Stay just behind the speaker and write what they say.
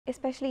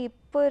Especially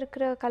இப்போ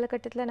இருக்கிற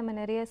காலகட்டத்தில் நம்ம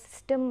நிறைய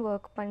சிஸ்டம்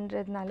ஒர்க்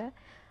பண்ணுறதுனால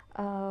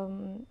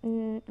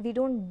we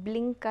don't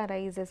blink our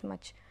eyes as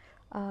much.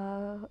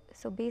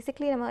 So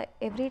basically நம்ம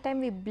every time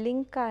we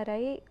blink our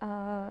eye,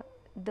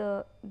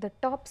 the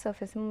top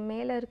surface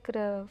மேலே இருக்கிற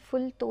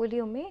full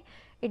தோலியுமே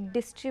it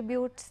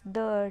distributes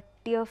the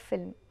tear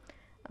film.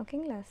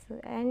 ஓகேங்களா?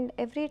 And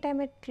every time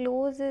it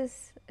closes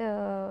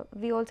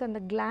we also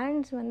அந்த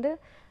glands வந்து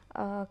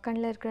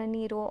கண்ணில் இருக்கிற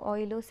நீரோ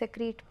ஆயிலோ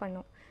secrete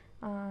பண்ணும்,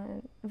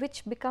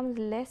 which becomes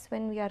less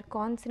when we are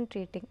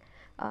concentrating.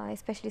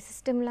 Especially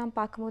சிஸ்டம்லாம்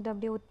பார்க்கும்போது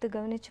அப்படியே ஒத்து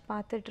கவனித்து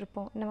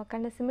பார்த்துட்ருப்போம், நம்ம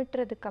கண்ணை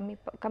சிமிட்டுறது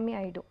கம்மி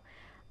ஆகிடும்.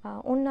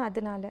 ஒன்று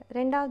அதனால.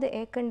 ரெண்டாவது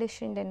ஏர்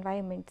conditioned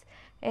environments.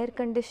 Air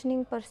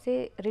conditioning per se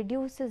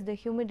reduces the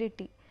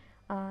humidity,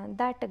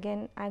 that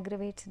again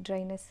ஆக்ரவேட்ஸ்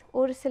dryness.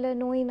 ஒரு சில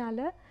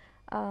நோயினால்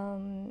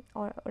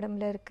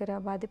உடம்புல இருக்கிற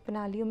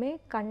பாதிப்புனாலையுமே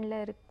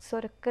கண்ணில்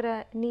சுரக்கிற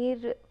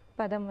நீர்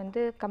பதம்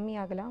வந்து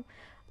கம்மியாகலாம்,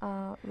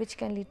 which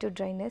can lead to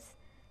dryness.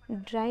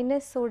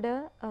 ட்ரைனஸோட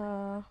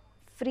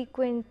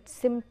frequent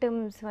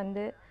symptoms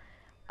வந்து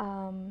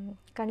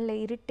கண்ணில்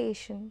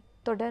இரிட்டேஷன்,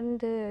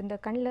 தொடர்ந்து இந்த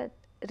கண்ணில்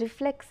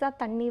ரிஃப்ளெக்ஸாக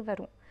தண்ணி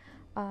வரும்.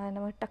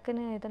 நம்ம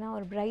டக்குன்னு எதனா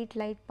ஒரு பிரைட்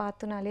லைட்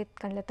பார்த்தோனாலே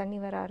கண்ணில் தண்ணி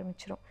வர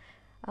ஆரம்பிச்சிடும்.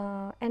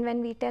 And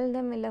when we tell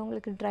them இல்லை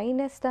உங்களுக்கு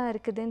ட்ரைனஸ் தான்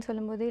இருக்குதுன்னு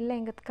சொல்லும்போது, இல்லை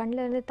எங்கள்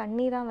கண்ணில் இருந்து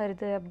தண்ணி தான்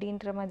வருது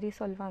அப்படின்ற மாதிரி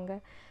சொல்லுவாங்க.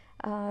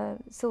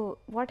 So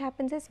what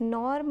happens is,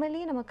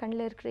 normally நம்ம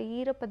கண்ணில் இருக்கிற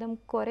ஈரப்பதம்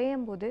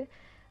குறையும் போது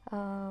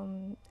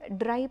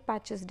ட்ரை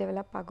பேச்சஸ்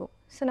டெவலப் ஆகும்.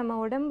 ஸோ நம்ம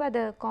உடம்பு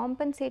அதை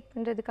காம்பன்சேட்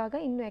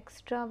பண்ணுறதுக்காக இன்னும்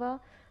எக்ஸ்ட்ராவாக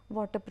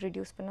வாட்டர்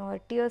ப்ரொடியூஸ் பண்ணும்,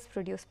 ஒரு டியர்ஸ்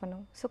ப்ரொடியூஸ்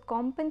பண்ணும். So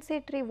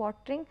compensatory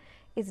watering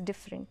is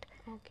different.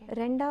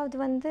 ரெண்டாவது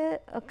வந்து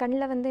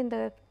கண்ணில் வந்து இந்த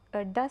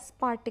டஸ்ட்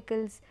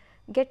பார்ட்டிகிள்ஸ்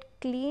கெட்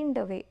க்ளீன்ட்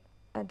அவே.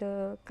 அது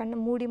கண்ணை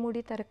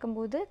மூடி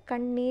திறக்கும்போது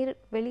கண்ணீர்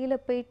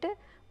வெளியில் போயிட்டு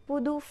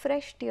புது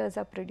ஃப்ரெஷ்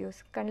டியர்ஸாக ப்ரொடியூஸ்,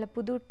 கண்ணில்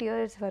புது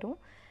டியர்ஸ் வரும்.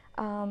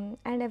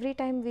 And every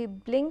time we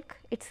blink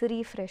it's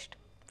ரீஃப்ரெஷ்ட்,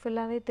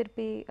 ஃபுல்லாகவே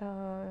திருப்பி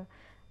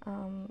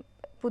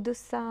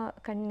புதுசாக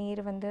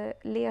கண்ணீர் வந்து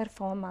லேயர்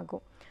ஃபார்ம்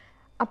ஆகும்.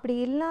 அப்படி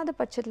இல்லாத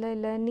பட்சத்தில்,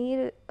 இல்லை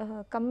நீர்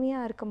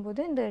கம்மியாக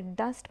இருக்கும்போது இந்த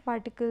dust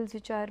particles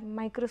which are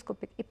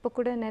microscopic, இப்போ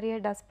கூட நிறைய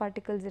டஸ்ட்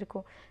பார்ட்டிகிள்ஸ்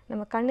இருக்கும்,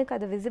 நம்ம கண்ணுக்கு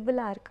அது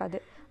விசிபிளாக இருக்காது,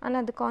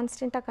 ஆனால் அது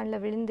கான்ஸ்டண்ட்டாக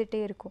கண்ணில்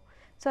விழுந்துகிட்டே இருக்கும்.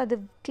 ஸோ அது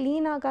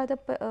க்ளீன்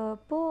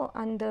ஆகாதப்போ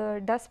அந்த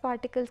dust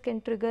particles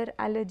can trigger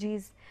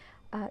allergies,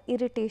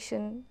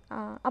 irritation.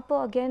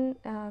 அப்போது அகெயின்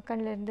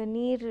கண்ணிலேருந்து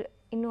நீர்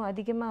இன்னும்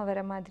அதிகமாக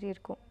வர மாதிரி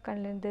இருக்கும்,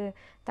 கண்ணிலேருந்து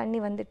தண்ணி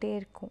வந்துகிட்டே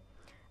இருக்கும்.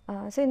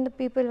 ஸோ இந்த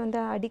பீப்புள் வந்து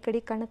அடிக்கடி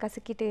கண்ணை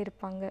கசக்கிட்டே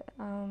இருப்பாங்க.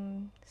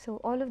 So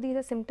all of these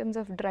are symptoms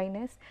of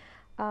dryness.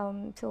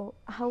 So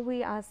how we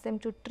ask them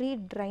to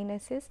treat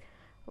dryness is,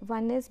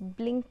 one is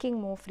blinking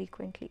more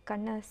frequently,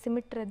 கண்ணை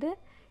சிமிட்டுறது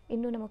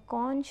இன்னும் நம்ம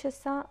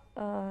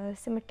கான்ஷியஸாக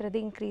சிமிட்டுறது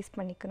இன்க்ரீஸ்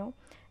பண்ணிக்கணும்.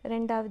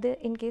 ரெண்டாவது,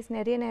 இன்கேஸ்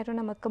நிறைய நேரம்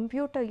நம்ம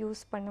கம்ப்யூட்டர்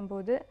யூஸ்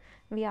பண்ணும்போது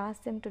we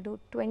ask them to two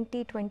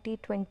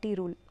 20-20-20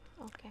 rule.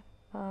 Okay.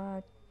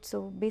 So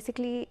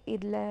basically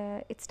இதில்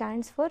it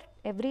stands for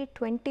every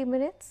 20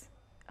 minutes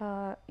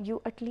you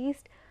at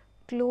least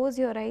close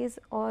your eyes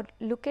or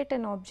look at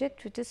an object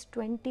which is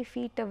 20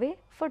 feet away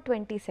for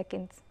 20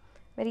 seconds.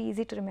 Very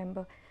easy to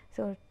remember.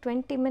 So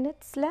 20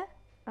 minutes la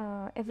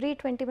every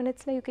 20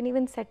 minutes la you can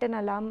even set an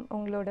alarm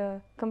ungaloda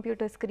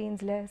computer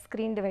screens la,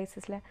 screen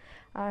devices la,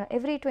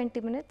 every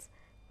 20 minutes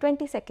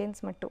 20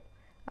 seconds mattum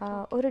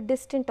ஒரு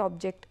distant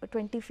object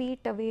 20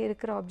 feet away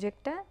இருக்கிற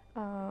ஆப்ஜெக்டை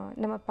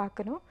நம்ம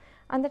பார்க்கணும்.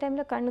 அந்த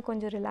டைமில் கண்ணு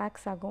கொஞ்சம்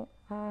relax ஆகும்.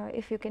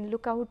 If you can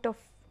look out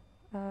of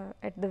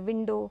at the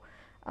window,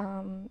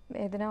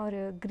 எதனா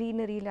ஒரு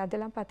க்ரீனரியில்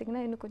அதெல்லாம்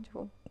பார்த்திங்கன்னா இன்னும்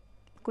கொஞ்சம்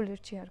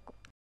குளிர்ச்சியாக இருக்கும்.